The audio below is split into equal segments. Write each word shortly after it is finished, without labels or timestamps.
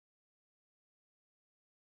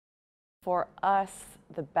For us,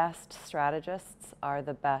 the best strategists are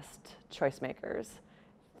the best choice makers.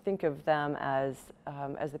 Think of them as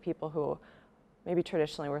the people who maybe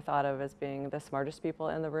traditionally were thought of as being the smartest people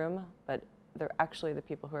in the room, but they're actually the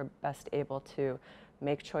people who are best able to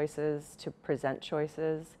make choices, to present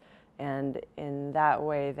choices, and in that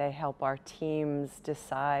way they help our teams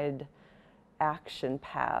decide action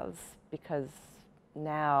paths, because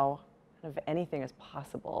now kind of anything is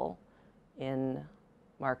possible in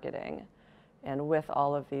marketing. And with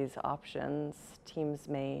all of these options, teams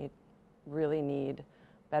may really need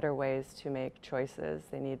better ways to make choices.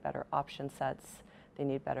 They need better option sets. They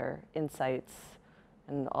need better insights.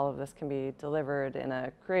 And all of this can be delivered in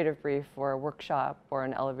a creative brief or a workshop or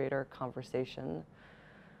an elevator conversation.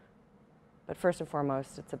 But first and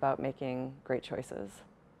foremost, it's about making great choices.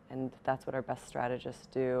 And that's what our best strategists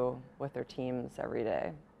do with their teams every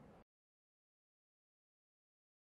day.